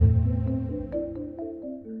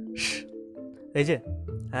শ্, এই যে,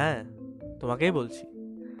 হ্যাঁ, তোমাকেই বলছি।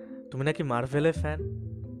 তুমি নাকি মার্ভেলের ফ্যান,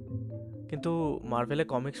 কিন্তু মার্ভেলে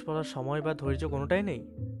কমিক্স পড়ার সময় বা ধৈর্য কোনোটাই নেই।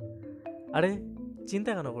 আরে,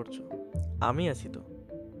 চিন্তা কেন করছো? আমি আছি তো।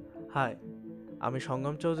 হাই, আমি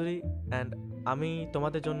সঙ্গম চৌধুরী, অ্যান্ড আমি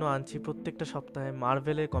তোমাদের জন্য আনছি প্রত্যেকটা সপ্তাহে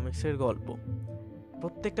মার্ভেলের কমিক্সের গল্প।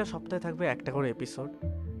 প্রত্যেকটা সপ্তাহে থাকবে একটা করে এপিসোড,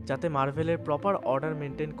 যাতে মার্ভেলের প্রপার অর্ডার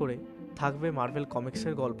মেনটেন করে থাকবে মার্ভেল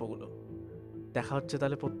কমিক্সের গল্পগুলো। দেখা হচ্ছে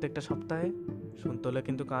তাহলে প্রত্যেকটা সপ্তাহে। শুনতে হলে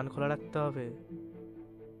কিন্তু কান খোলা রাখতে হবে।